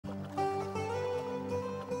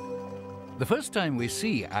The first time we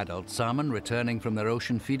see adult salmon returning from their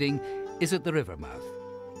ocean feeding is at the river mouth.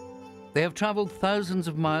 They have travelled thousands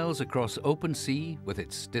of miles across open sea with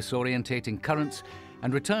its disorientating currents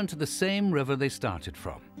and returned to the same river they started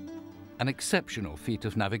from. An exceptional feat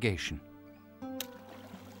of navigation.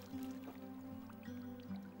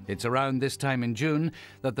 It's around this time in June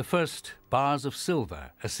that the first bars of silver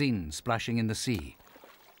are seen splashing in the sea.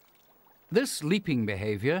 This leaping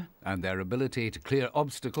behaviour and their ability to clear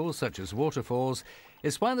obstacles such as waterfalls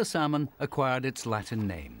is why the salmon acquired its Latin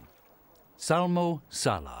name, Salmo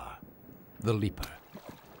Salar, the leaper.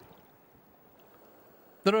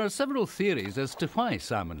 There are several theories as to why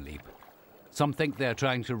salmon leap. Some think they are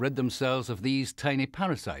trying to rid themselves of these tiny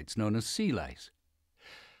parasites known as sea lice.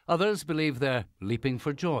 Others believe they're leaping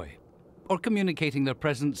for joy, or communicating their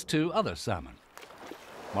presence to other salmon.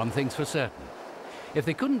 One thing's for certain. If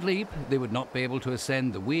they couldn't leap, they would not be able to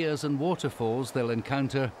ascend the weirs and waterfalls they'll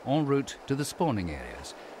encounter en route to the spawning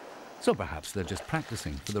areas. So perhaps they're just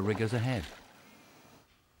practicing for the rigours ahead.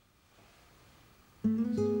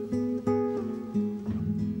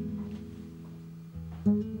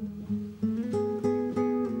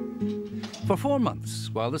 For 4 months,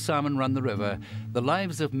 while the salmon run the river, the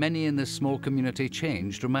lives of many in this small community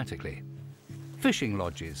change dramatically. Fishing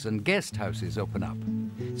lodges and guest houses open up.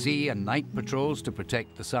 Sea and night patrols to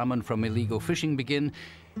protect the salmon from illegal fishing begin,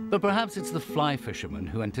 but perhaps it's the fly fishermen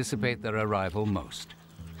who anticipate their arrival most.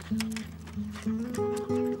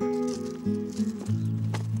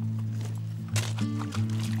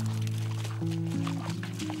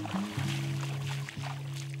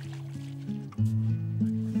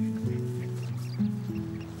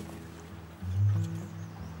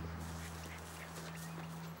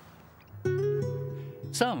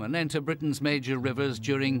 Salmon enter Britain's major rivers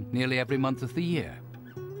during nearly every month of the year.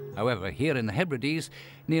 However, here in the Hebrides,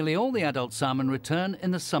 nearly all the adult salmon return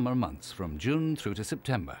in the summer months, from June through to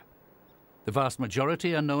September. The vast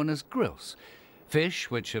majority are known as grilse,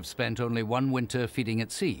 fish which have spent only one winter feeding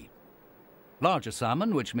at sea. Larger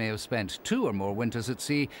salmon, which may have spent 2 or more winters at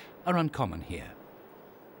sea, are uncommon here.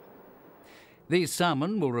 These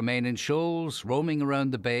salmon will remain in shoals, roaming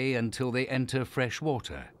around the bay until they enter fresh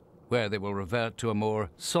water, where they will revert to a more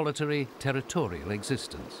solitary, territorial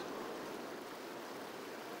existence.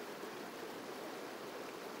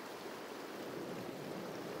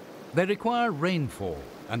 They require rainfall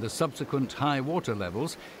and the subsequent high water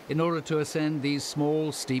levels in order to ascend these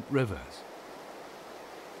small, steep rivers.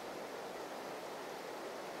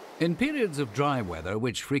 In periods of dry weather,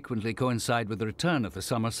 which frequently coincide with the return of the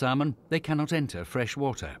summer salmon, they cannot enter fresh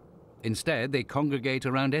water. Instead, they congregate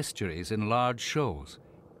around estuaries in large shoals.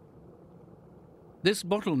 This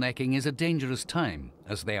bottlenecking is a dangerous time,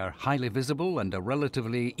 as they are highly visible and a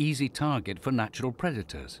relatively easy target for natural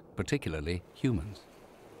predators, particularly humans.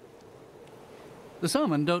 The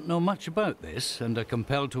salmon don't know much about this and are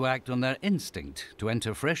compelled to act on their instinct to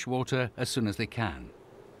enter fresh water as soon as they can.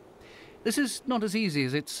 This is not as easy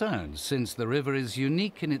as it sounds, since the river is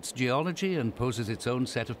unique in its geology and poses its own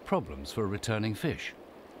set of problems for returning fish.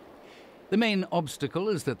 The main obstacle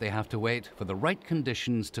is that they have to wait for the right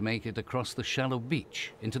conditions to make it across the shallow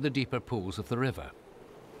beach into the deeper pools of the river.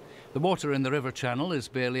 The water in the river channel is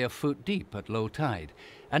barely a foot deep at low tide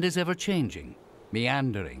and is ever-changing,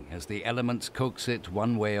 meandering as the elements coax it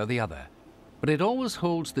one way or the other. But it always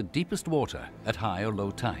holds the deepest water at high or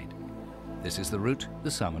low tide. This is the route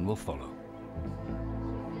the salmon will follow.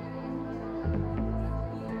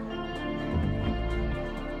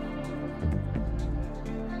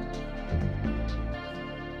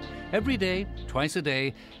 Every day, twice a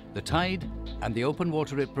day, the tide and the open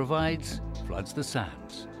water it provides floods the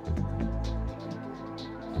sands.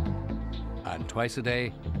 And twice a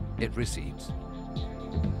day, it recedes.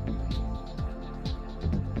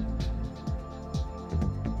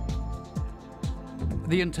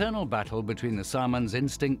 The internal battle between the salmon's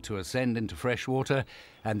instinct to ascend into fresh water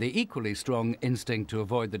and the equally strong instinct to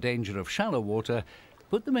avoid the danger of shallow water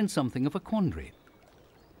put them in something of a quandary.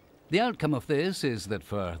 The outcome of this is that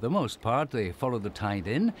for the most part they follow the tide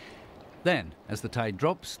in. Then, as the tide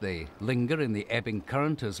drops, they linger in the ebbing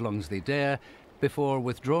current as long as they dare, before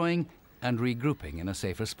withdrawing and regrouping in a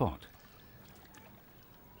safer spot.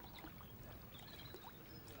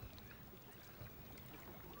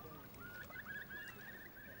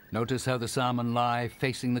 Notice how the salmon lie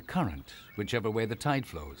facing the current, whichever way the tide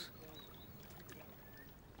flows.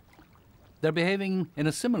 They're behaving in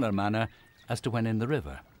a similar manner as to when in the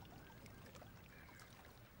river.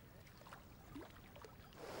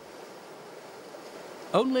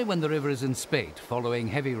 Only when the river is in spate, following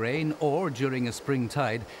heavy rain or during a spring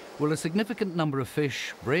tide, will a significant number of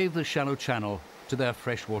fish brave the shallow channel to their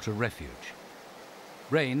freshwater refuge.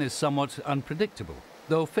 Rain is somewhat unpredictable,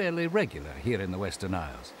 though fairly regular here in the Western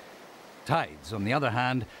Isles. Tides, on the other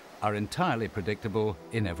hand, are entirely predictable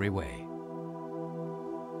in every way.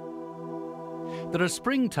 There are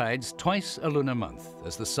spring tides twice a lunar month,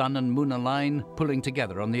 as the sun and moon align, pulling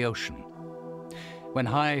together on the ocean. When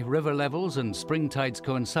high river levels and spring tides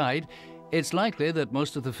coincide, it's likely that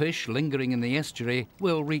most of the fish lingering in the estuary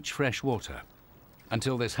will reach fresh water.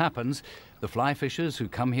 Until this happens, the fly fishers who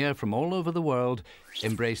come here from all over the world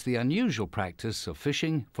embrace the unusual practice of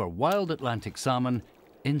fishing for wild Atlantic salmon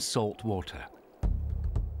in salt water.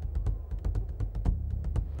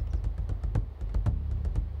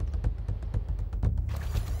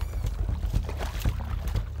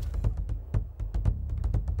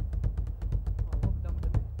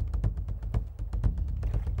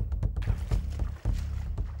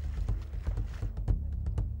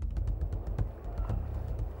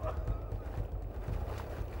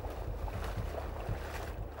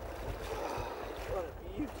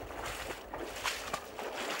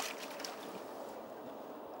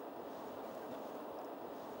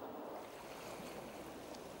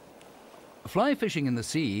 Fly fishing in the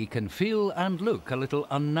sea can feel and look a little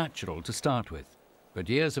unnatural to start with, but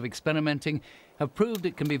years of experimenting have proved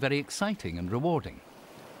it can be very exciting and rewarding.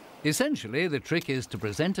 Essentially, the trick is to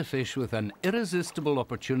present a fish with an irresistible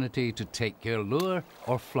opportunity to take your lure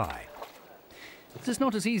or fly. This is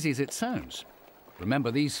not as easy as it sounds.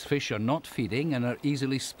 Remember, these fish are not feeding and are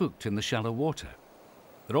easily spooked in the shallow water.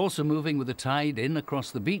 They're also moving with the tide in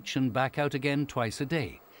across the beach and back out again twice a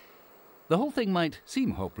day. The whole thing might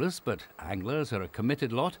seem hopeless, but anglers are a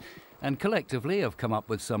committed lot and collectively have come up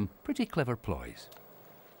with some pretty clever ploys.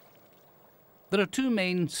 There are two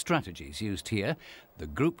main strategies used here: the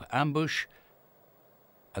group ambush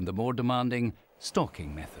and the more demanding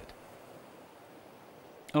stalking method.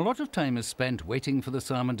 A lot of time is spent waiting for the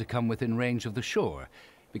salmon to come within range of the shore,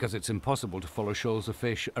 because it's impossible to follow shoals of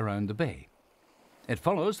fish around the bay. It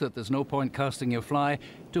follows that there's no point casting your fly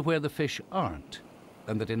to where the fish aren't,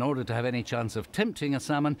 and that in order to have any chance of tempting a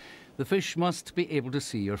salmon, the fish must be able to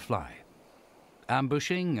see your fly.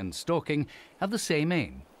 Ambushing and stalking have the same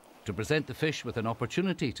aim: to present the fish with an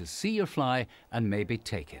opportunity to see your fly and maybe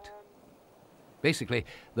take it. Basically,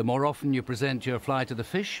 the more often you present your fly to the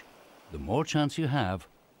fish, the more chance you have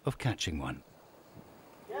of catching one.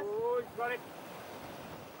 Yes. Oh, got it.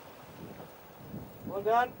 Well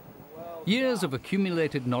done. Years of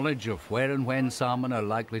accumulated knowledge of where and when salmon are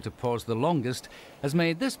likely to pause the longest has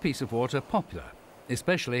made this piece of water popular,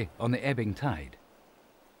 especially on the ebbing tide.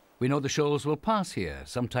 We know the shoals will pass here,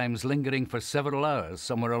 sometimes lingering for several hours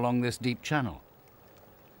somewhere along this deep channel.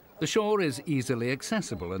 The shore is easily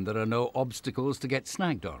accessible and there are no obstacles to get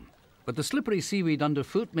snagged on, but the slippery seaweed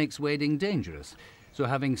underfoot makes wading dangerous, so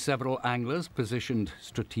having several anglers positioned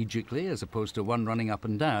strategically as opposed to one running up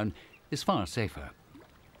and down is far safer.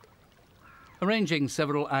 Arranging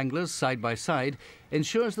several anglers side by side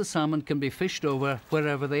ensures the salmon can be fished over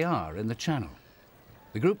wherever they are in the channel.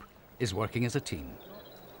 The group is working as a team.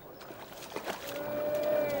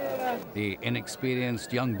 The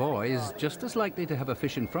inexperienced young boy is just as likely to have a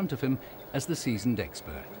fish in front of him as the seasoned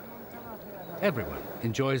expert. Everyone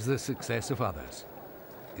enjoys the success of others,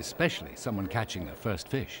 especially someone catching their first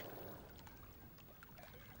fish.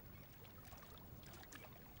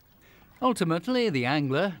 Ultimately, the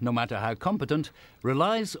angler, no matter how competent,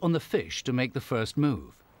 relies on the fish to make the first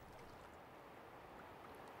move.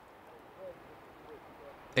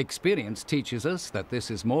 Experience teaches us that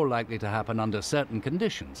this is more likely to happen under certain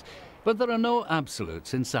conditions, but there are no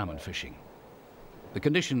absolutes in salmon fishing. The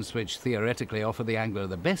conditions which theoretically offer the angler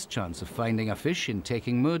the best chance of finding a fish in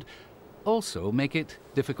taking mood also make it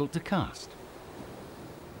difficult to cast.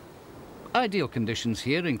 Ideal conditions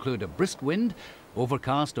here include a brisk wind,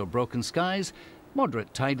 overcast or broken skies,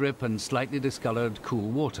 moderate tide rip and slightly discoloured cool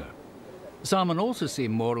water. Salmon also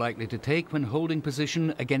seem more likely to take when holding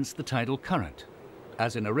position against the tidal current.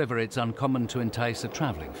 As in a river, it's uncommon to entice a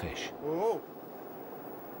travelling fish. Oh.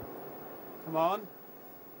 Come on.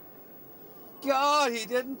 God, he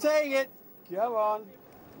didn't take it. Come on.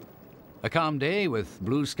 A calm day with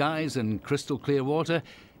blue skies and crystal clear water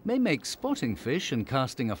may make spotting fish and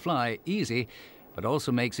casting a fly easy, but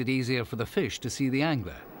also makes it easier for the fish to see the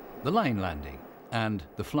angler, the line landing, and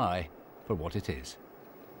the fly for what it is.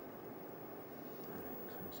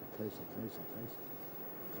 Closer, closer, closer, closer.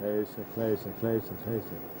 Closer, closer, closer,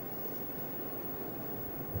 closer.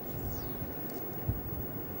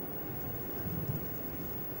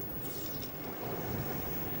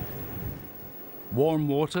 Warm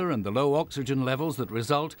water and the low oxygen levels that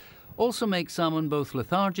result also make salmon both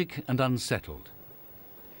lethargic and unsettled.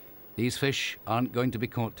 These fish aren't going to be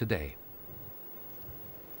caught today.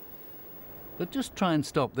 But just try and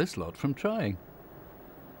stop this lot from trying.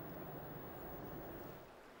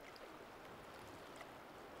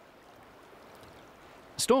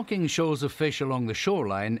 Stalking shoals of fish along the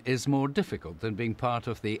shoreline is more difficult than being part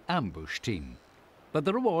of the ambush team, but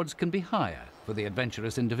the rewards can be higher for the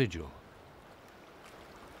adventurous individual.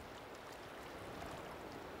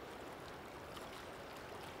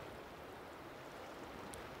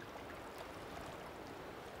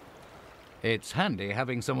 It's handy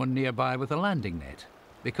having someone nearby with a landing net,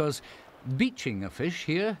 because beaching a fish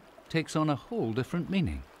here takes on a whole different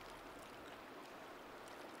meaning.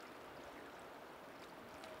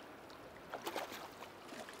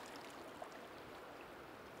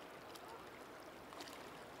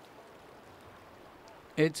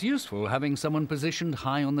 It's useful having someone positioned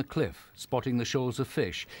high on the cliff, spotting the shoals of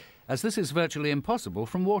fish, as this is virtually impossible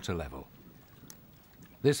from water level.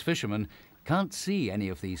 This fisherman can't see any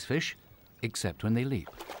of these fish, except when they leap.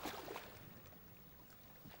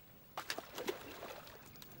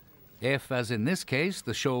 If, as in this case,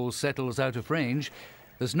 the shoal settles out of range,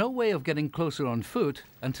 there's no way of getting closer on foot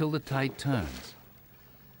until the tide turns.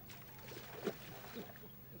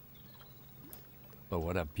 But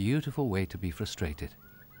what a beautiful way to be frustrated.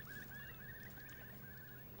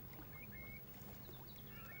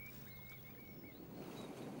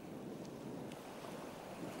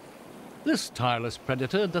 This tireless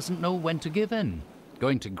predator doesn't know when to give in,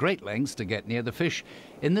 going to great lengths to get near the fish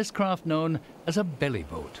in this craft known as a belly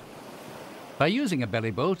boat. By using a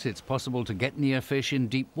belly boat, it's possible to get near fish in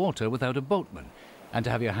deep water without a boatman, and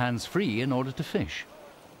to have your hands free in order to fish.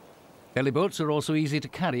 Belly boats are also easy to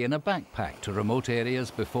carry in a backpack to remote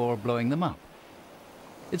areas before blowing them up.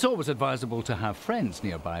 It's always advisable to have friends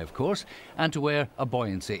nearby, of course, and to wear a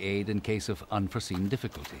buoyancy aid in case of unforeseen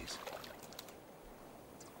difficulties.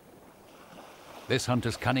 This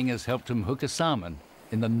hunter's cunning has helped him hook a salmon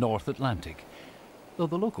in the North Atlantic, though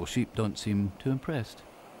the local sheep don't seem too impressed.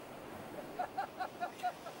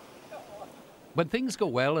 When things go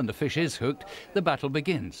well and a fish is hooked, the battle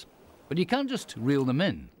begins. But you can't just reel them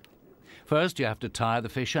in. First, you have to tire the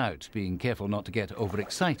fish out, being careful not to get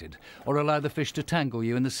overexcited or allow the fish to tangle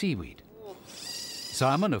you in the seaweed.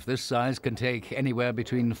 Salmon of this size can take anywhere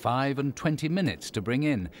between 5 and 20 minutes to bring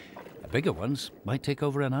in. The bigger ones might take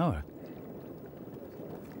over an hour.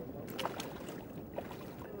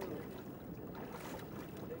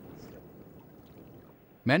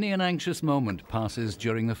 Many an anxious moment passes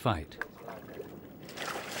during the fight.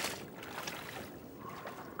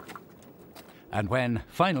 And when,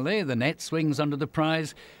 finally, the net swings under the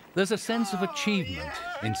prize, there's a sense of achievement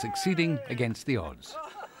in succeeding against the odds.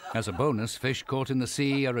 As a bonus, fish caught in the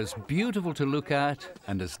sea are as beautiful to look at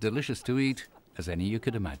and as delicious to eat as any you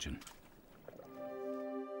could imagine.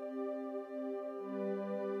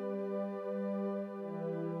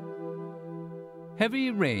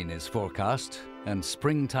 Heavy rain is forecast and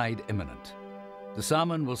springtide imminent. The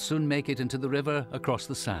salmon will soon make it into the river across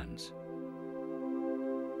the sands.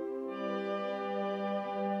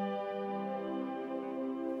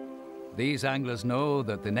 These anglers know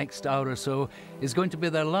that the next hour or so is going to be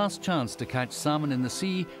their last chance to catch salmon in the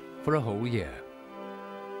sea for a whole year.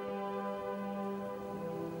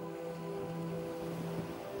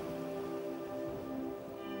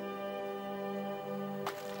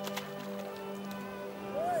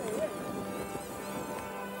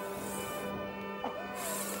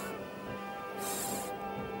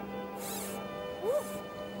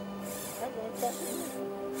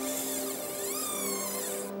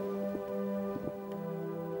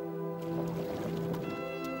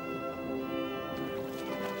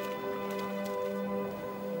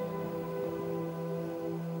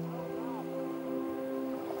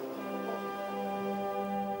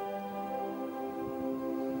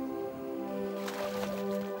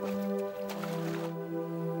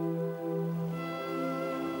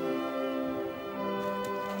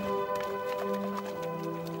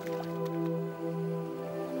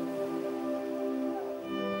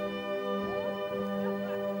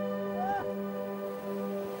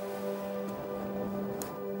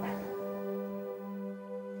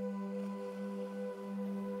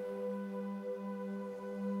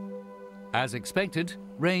 As expected,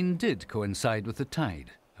 rain did coincide with the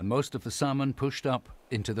tide, and most of the salmon pushed up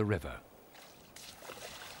into the river.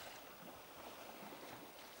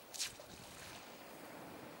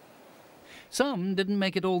 Some didn't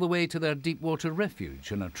make it all the way to their deep-water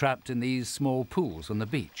refuge and are trapped in these small pools on the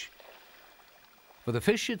beach. For the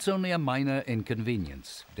fish, it's only a minor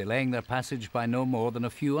inconvenience, delaying their passage by no more than a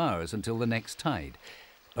few hours until the next tide.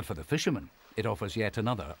 But for the fishermen, it offers yet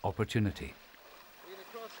another opportunity.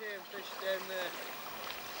 seeing fish down there.